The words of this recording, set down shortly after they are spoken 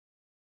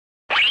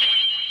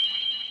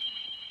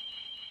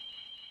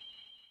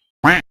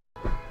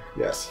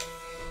Yes.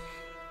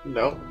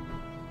 No.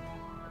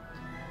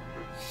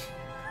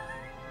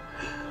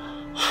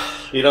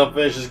 You don't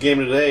finish this game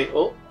today.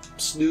 Oh,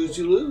 snooze,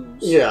 you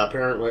lose. Yeah,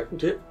 apparently.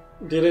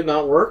 Did it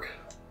not work?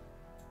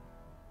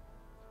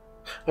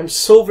 I'm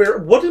so very...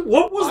 What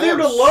was there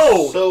to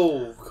load?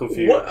 So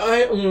confused.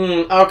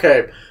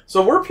 Okay,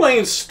 so we're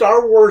playing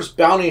Star Wars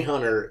Bounty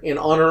Hunter in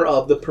honor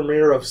of the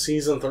premiere of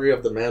Season 3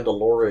 of The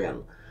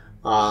Mandalorian.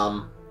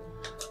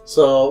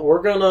 So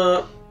we're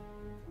gonna...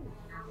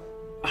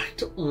 I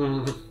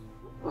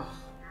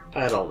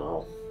don't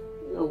know.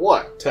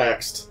 What?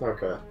 Text.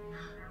 Okay.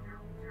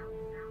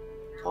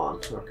 On.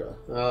 Okay.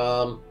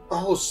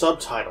 Oh,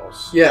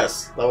 subtitles.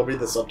 Yes, that would be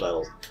the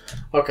subtitles.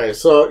 Okay,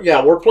 so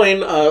yeah, we're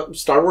playing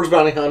Star Wars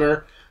Bounty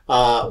Hunter.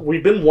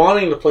 We've been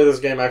wanting to play this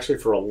game actually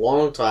for a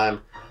long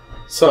time,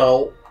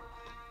 so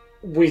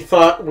we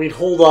thought we'd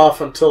hold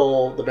off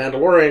until The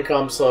Mandalorian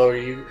comes so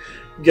you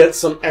get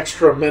some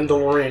extra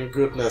Mandalorian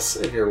goodness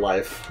in your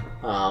life.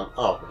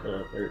 There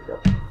you go.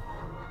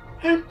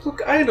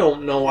 Look, I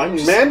don't know. I'm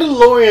just...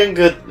 Mandalorian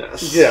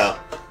goodness. Yeah.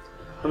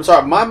 I'm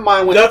sorry, my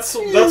mind went... That's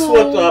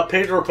what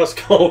Pedro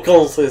Pascal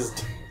calls his...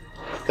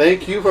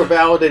 Thank you for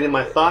validating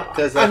my thought,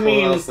 because that's what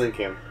I was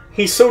thinking.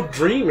 He's so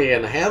dreamy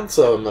and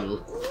handsome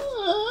and...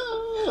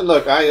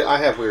 Look, I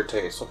have weird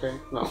tastes, okay?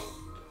 No.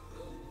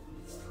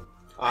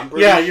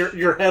 Yeah,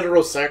 you're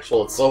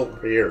heterosexual. It's so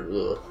weird.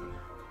 Ugh.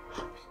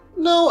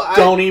 No,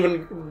 don't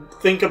even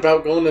think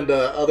about going into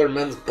other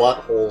men's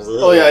buttholes. Ugh.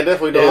 Oh yeah, I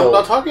definitely don't. I'm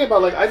not talking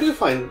about, like, I do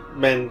find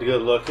men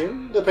good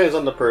looking. Depends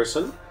on the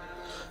person.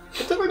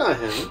 But definitely not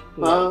him.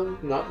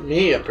 Not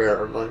me,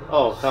 apparently.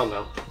 Oh, hell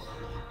no.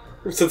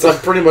 Since I'm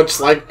pretty much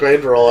like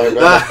Pedro, I've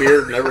got a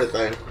beard and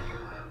everything.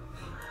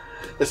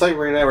 It's like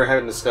Ray and I were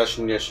having a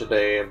discussion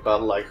yesterday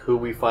about, like, who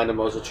we find the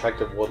most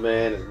attractive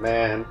woman and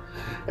man,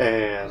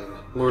 and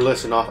we were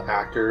listing off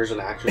actors and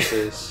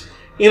actresses.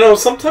 You know,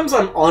 sometimes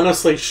I'm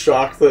honestly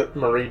shocked that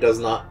Marie does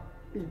not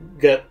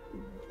get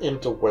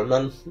into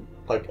women,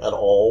 like, at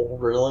all,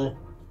 really.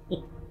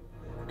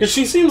 Because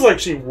she seems like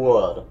she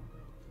would.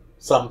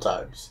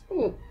 Sometimes.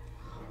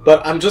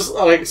 But I'm just,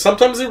 like,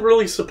 sometimes it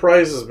really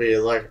surprises me.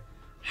 It's like,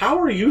 how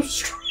are you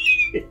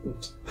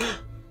straight?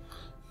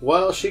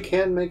 Well, she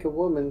can make a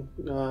woman,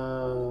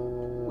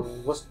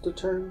 what's the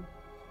term?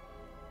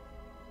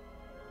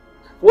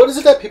 What is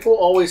it that people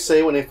always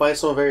say when they find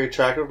someone very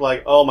attractive?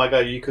 Like, oh my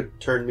god, you could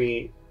turn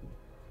me...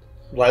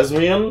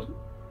 Lesbian?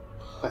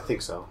 I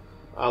think so.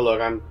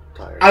 Look, I'm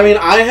tired. I mean,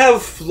 I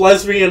have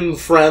lesbian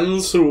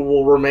friends who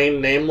will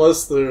remain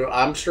nameless, who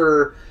I'm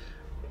sure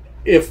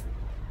if,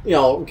 you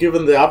know,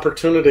 given the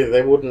opportunity,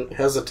 they wouldn't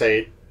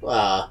hesitate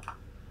to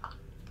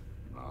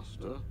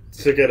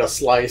get a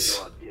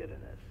slice.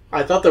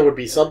 I thought there would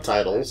be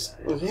subtitles.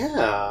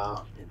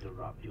 Yeah.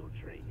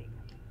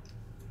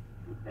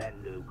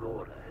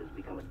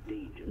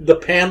 The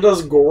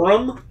panda's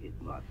Gorum?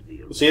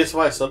 See, that's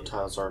why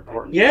subtitles are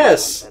important.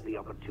 Yes.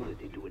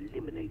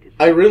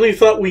 I really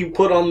thought we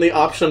put on the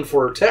option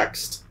for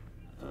text.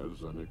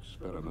 As an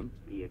experiment.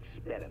 The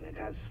experiment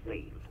has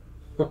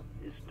failed.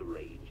 This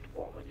deranged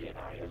form of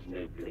Jedi has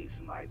no place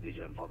in my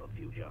vision for the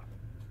future.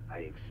 I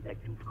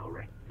expect you to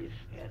correct this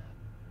error.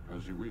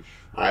 As you wish.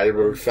 I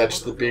will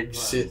fetch the big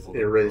Sith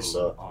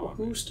eraser.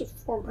 Who's to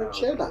form a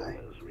Jedi?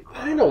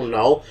 I don't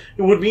know.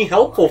 It would be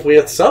helpful if we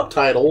had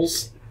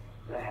subtitles.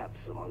 Perhaps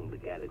among the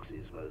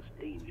galaxy's most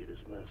dangerous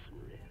mercenaries.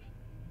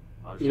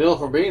 You know,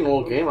 for being an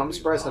old game, I'm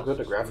surprised how good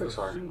the graphics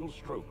are.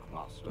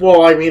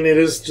 Well, I mean, it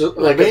is just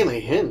like mainly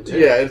him, too.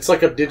 Yeah, it's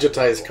like a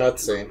digitized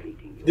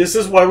cutscene. This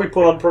is why we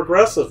put on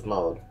progressive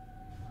mode.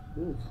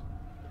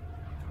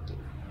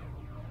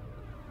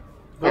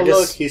 Oh,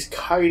 look, he's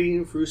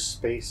kiting through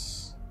space.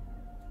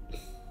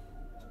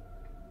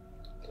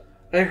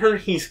 I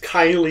heard he's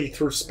Kylie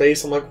through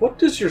space. I'm like, what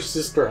does your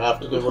sister have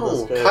to do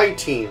with this game?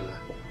 Kiting.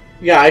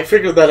 Yeah, I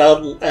figured that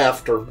out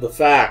after the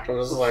fact. I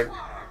was like...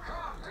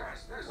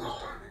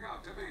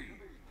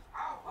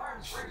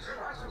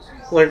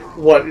 Like,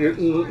 what?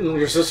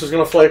 Your sister's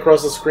gonna fly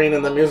across the screen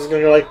and the music's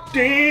gonna go like...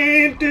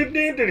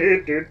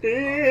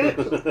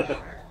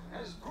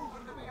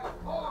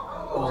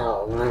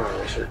 Oh,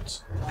 man,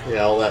 shirts.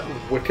 Yeah, all that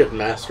wicked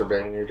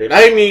masturbating you did.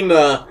 I mean,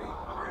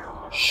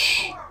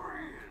 Shh.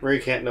 Marie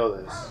can't know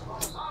this.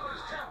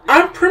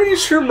 I'm pretty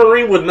sure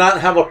Marie would not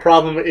have a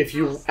problem if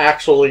you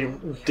actually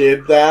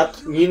did that.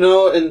 You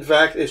know, in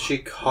fact, if she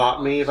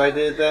caught me if I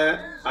did that,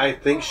 I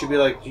think she'd be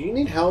like, do you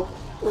need help?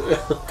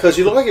 Because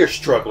you look like you're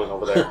struggling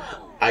over there.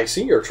 I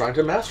see you're trying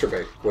to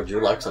masturbate. Would you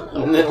like some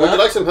help? Would you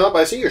like some help?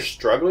 I see you're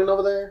struggling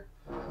over there.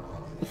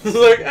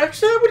 Like,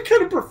 actually, I would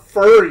kind of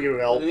prefer you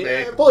help me.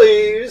 Yeah,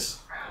 please.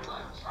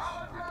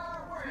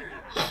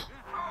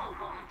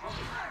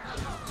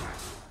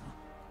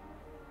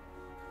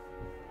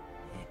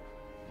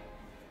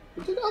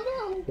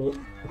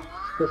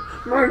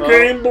 My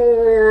Game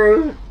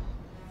Boy!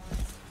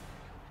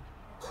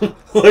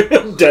 Like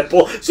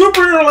Deadpool.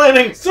 Superhero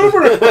landing!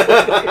 Superhero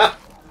landing!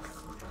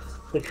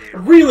 Like,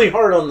 really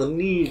hard on the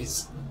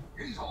knees.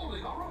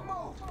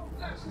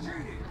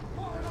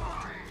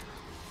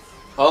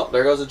 Oh,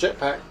 there goes a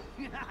jetpack.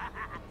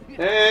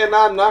 And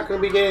I'm not going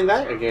to be getting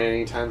that again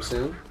anytime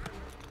soon.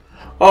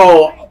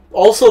 Oh,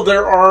 also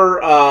there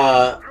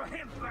are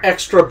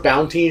extra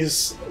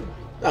bounties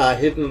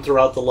hidden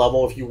throughout the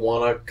level if you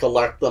want to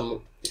collect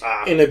them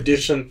in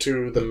addition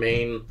to the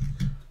main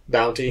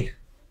bounty.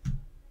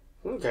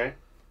 Okay.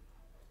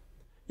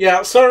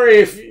 Yeah, sorry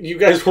if you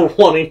guys were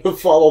wanting to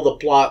follow the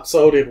plot,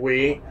 so did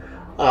we.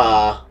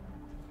 Well,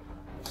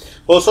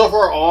 so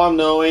far all I'm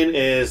knowing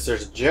is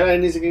there's a Jedi that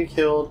needs to get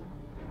killed.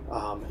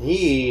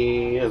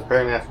 He is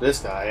apparently after this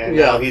guy, and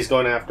now he's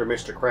going after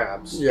Mr.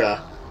 Krabs.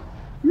 Yeah.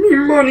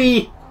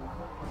 Money!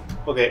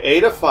 Okay,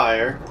 8 of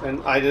fire,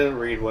 and I didn't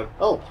read what...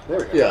 Oh, there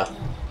we go. Yeah.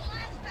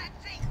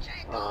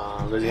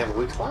 Does he have a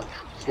weak spot?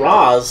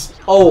 Roz?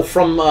 Oh,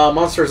 from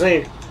Monsters,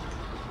 Inc.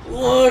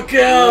 Look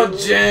out,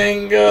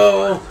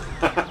 Django!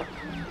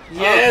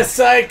 Yes,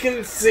 I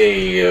can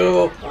see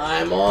you.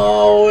 I'm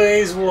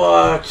always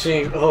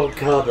watching. Oh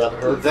god, that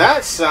hurt.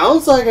 That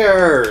sounds like it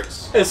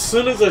hurts. As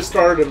soon as I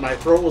started, my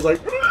throat was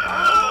like...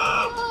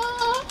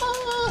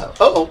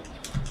 Uh-oh.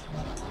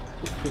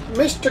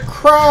 Mr.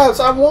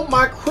 Krabs, I want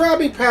my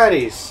Krabby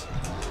Patties.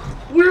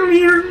 Well,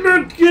 you're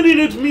not getting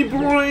it, me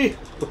boy.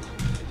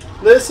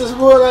 This is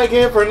what I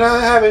get for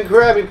not having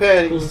Krabby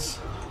Patties.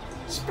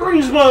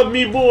 SpongeBob,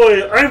 me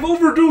boy. I've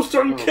overdosed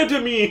on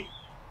ketamine.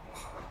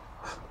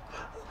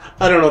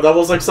 I don't know, that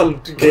was like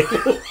some game.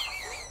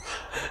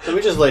 Let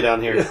me just lay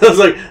down here. I was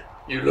like,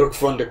 you look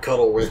fun to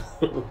cuddle with.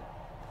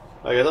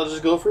 I guess I'll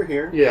just go for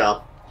here. Yeah.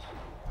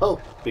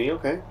 Oh, B,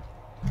 okay.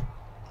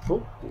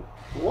 Oh,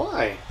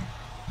 why?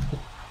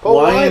 Oh,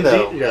 why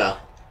though? Yeah.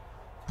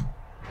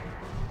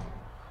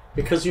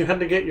 Because you had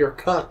to get your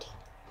cut.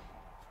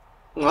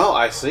 Oh,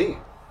 I see.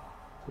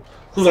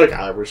 I was like,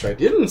 I wish I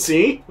didn't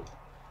see.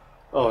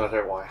 Oh, that's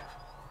why.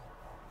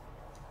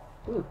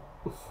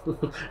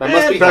 That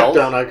must be back health.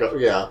 down I go.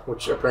 Yeah,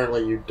 which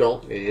apparently you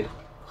don't need.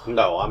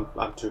 No,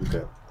 I'm too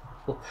good.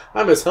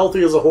 I'm as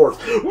healthy as a horse.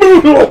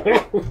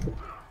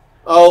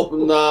 Oh,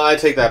 no, I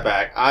take that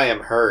back. I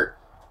am hurt.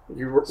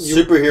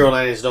 Superhero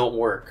 90s don't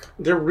work.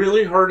 They're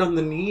really hard on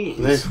the knees.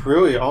 They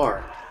really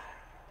are.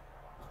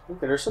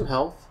 Okay, there's some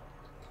health.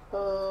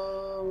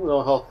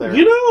 No health there.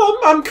 You know,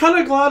 I'm kind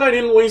of glad I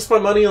didn't waste my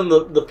money on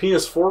the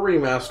PS4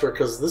 remaster,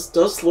 because this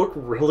does look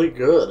really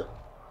good. It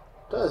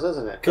does,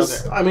 doesn't it?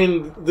 Because, okay. I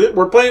mean,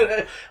 we're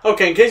playing...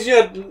 Okay, in case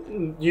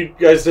you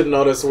guys didn't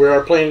notice, we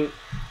are playing...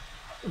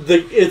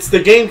 It's the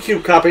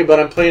GameCube copy, but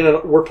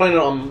we're playing it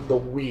on the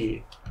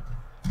Wii.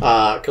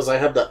 Because I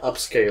have the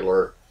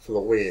upscaler for the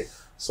Wii.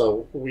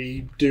 So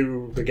we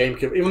do the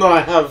GameCube. Even though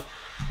I have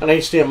an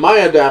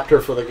HDMI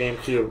adapter for the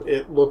GameCube,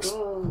 it looks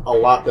a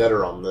lot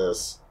better on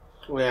this.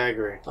 Yeah, I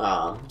agree.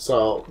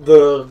 So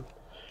the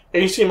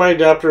HDMI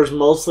adapter is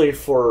mostly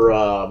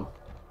for...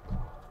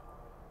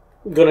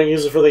 gonna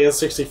use it for the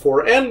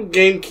N64 and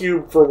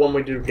GameCube for when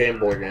we do Game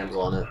Boy games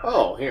on it.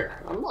 Oh,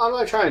 here. I'm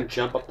gonna try and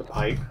jump up the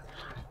pipe.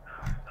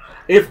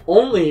 If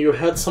only you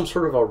had some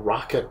sort of a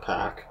rocket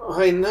pack.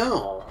 I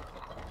know.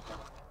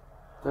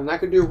 And I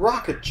could do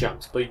rocket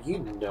jumps, but you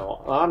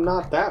know, I'm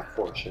not that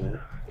fortunate.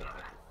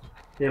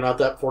 You're not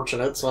that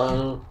fortunate,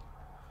 son.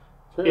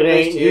 So it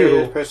ain't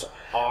you. Press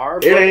R.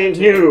 It ain't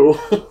you.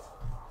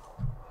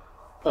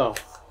 Oh,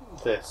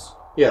 this.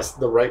 Yes,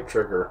 the right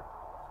trigger.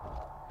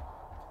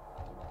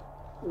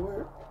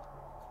 Where?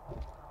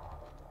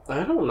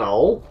 I don't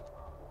know.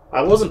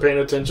 I wasn't paying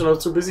attention. I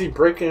was too busy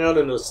breaking out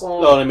into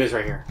song. Oh, let me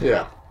right here.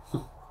 Yeah.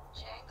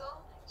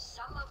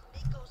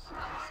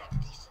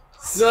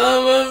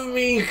 Some of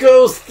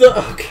Miko's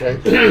stuff. Okay.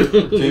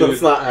 Dude,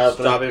 that's not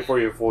happening. Stop it before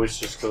your voice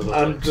just goes away.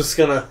 I'm just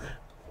gonna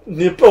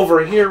nip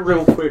over here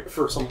real quick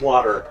for some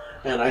water.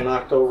 And I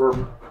knocked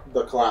over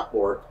the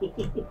clapboard.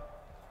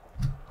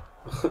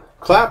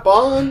 Clap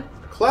on,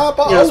 clap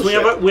off. Yes, we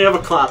have a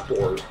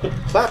clapboard.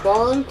 Clap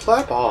on,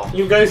 clap off.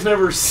 You guys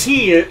never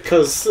see it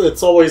because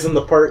it's always in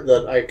the part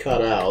that I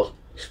cut out,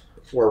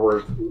 where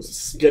we're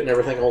getting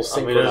everything all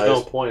synchronized. I mean,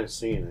 there's no point in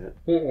seeing it.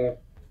 Mm-mm.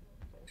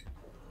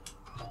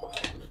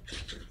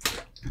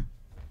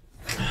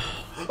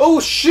 Oh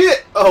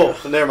shit! Oh,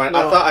 never mind.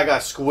 No. I thought I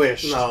got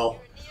squished.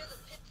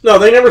 No,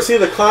 they never see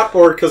the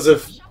clapboard because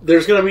if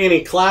there's going to be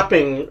any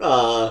clapping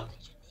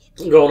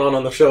going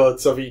on the show,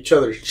 it's of each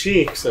other's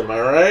cheeks. Am I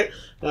right?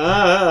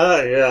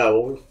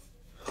 Yeah.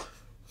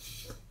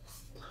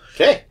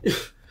 Okay.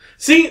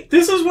 See,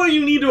 this is why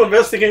you need to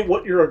investigate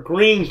what you're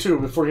agreeing to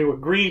before you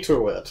agree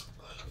to it.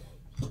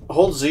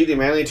 Hold Z to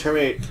manually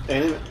terminate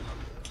enemy.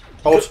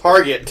 Oh,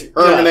 target.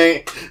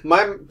 Terminate. Yeah.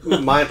 My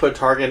mind put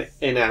target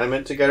and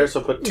inanimate together, so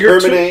put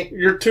terminate.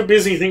 You're too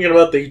busy thinking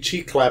about the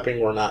cheek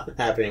clapping we're not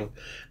having.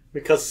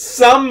 Because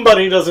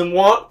somebody doesn't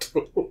want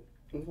to.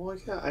 Well,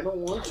 yeah, I don't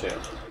want to.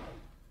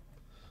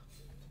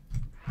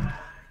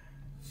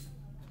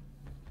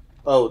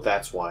 Oh,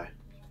 that's why.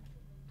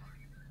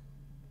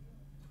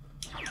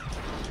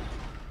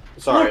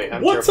 Sorry, Look,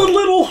 I'm what's terrible. a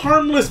little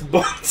harmless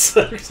butt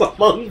sex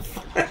among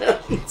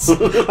fans?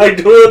 I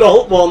do it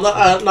all, well,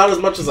 not as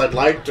much as I'd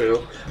like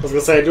to. I was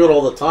going to say I do it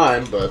all the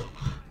time, but...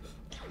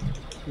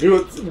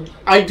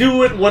 I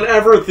do it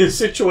whenever the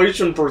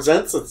situation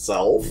presents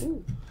itself.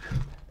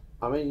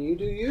 I mean, you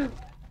do you.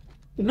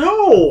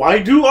 No, I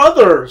do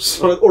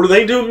others. Or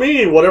they do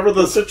me, whatever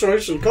the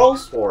situation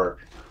calls for.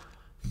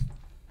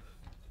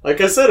 Like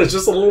I said, it's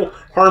just a little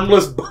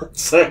harmless butt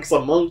sex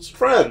amongst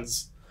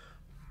friends.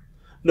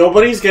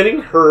 Nobody's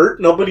getting hurt.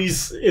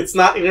 It's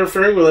not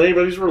interfering with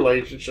anybody's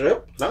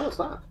relationship. No, it's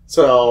not.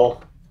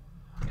 So,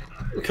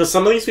 because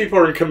some of these people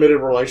are in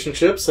committed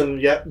relationships,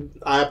 and yet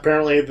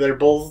apparently they're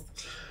both,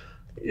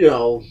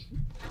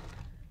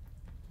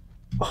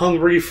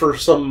 hungry for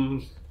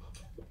some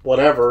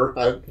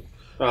whatever.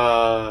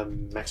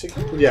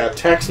 Mexican? Yeah,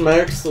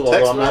 Tex-Mex.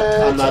 Although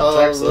I'm not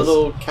Texas.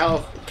 Little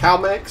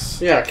cow-mex?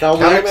 Yeah,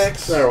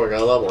 Cal-Mex. There we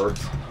go, that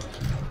works.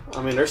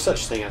 I mean, there's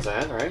such thing as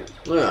that, right?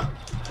 Yeah.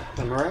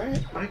 Am I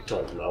right? I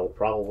don't know,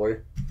 probably.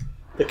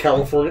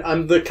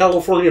 I'm the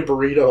California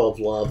burrito of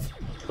love.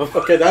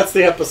 Okay, that's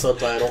the episode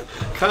title.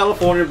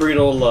 California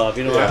burrito of love.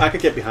 You know, Yeah. I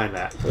could get behind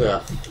that.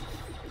 Yeah.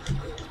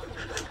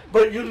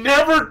 But you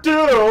never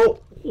do!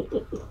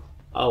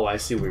 Oh, I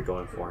see what you're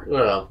going for.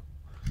 Yeah.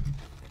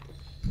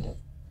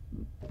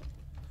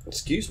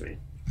 Excuse me.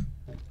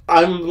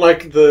 I'm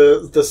like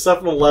the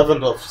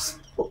 7-Eleven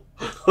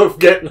of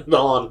getting it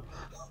on.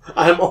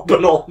 I'm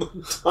open all the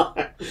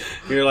time.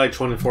 You're like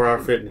 24-hour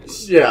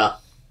fitness. Yeah.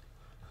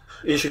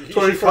 You should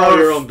 24 call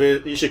your hours. own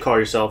business. You should call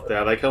yourself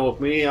that. Like, come with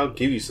me, I'll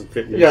give you some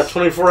fitness. Yeah,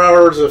 24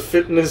 hours of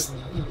fitness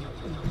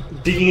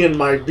D in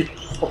my B.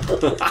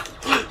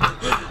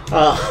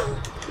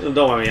 Don't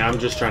mind me, I'm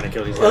just trying to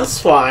kill these guys. That's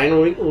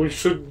fine. We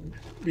should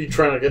be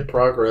trying to get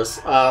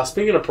progress.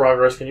 Speaking of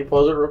progress, can you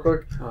pause it real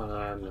quick?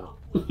 No.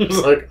 It's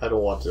like, I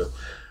don't want to.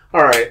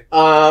 Alright,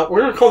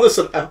 we're going to call this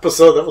an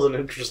episode. That was an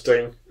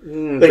interesting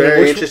thing.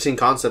 Very interesting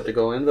concept to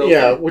go in, though.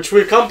 Yeah, which we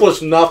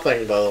accomplished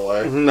nothing, by the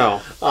way.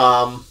 No.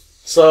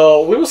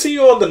 So, we will see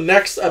you on the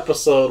next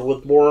episode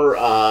with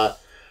more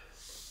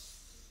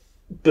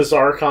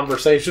bizarre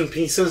conversation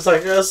pieces,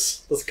 I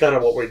guess. That's kind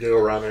of what we do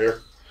around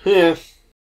here. Yeah.